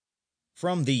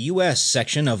From the U.S.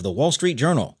 section of the Wall Street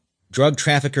Journal, Drug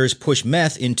Traffickers Push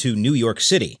Meth into New York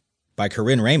City, by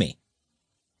Corinne Ramey.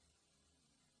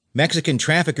 Mexican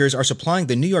traffickers are supplying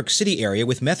the New York City area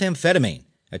with methamphetamine,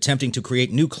 attempting to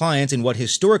create new clients in what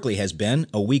historically has been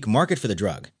a weak market for the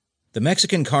drug. The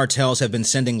Mexican cartels have been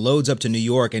sending loads up to New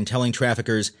York and telling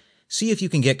traffickers, "See if you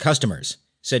can get customers,"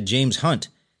 said James Hunt,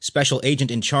 special agent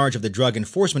in charge of the Drug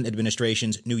Enforcement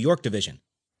Administration's New York division.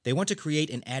 They want to create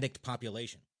an addict population.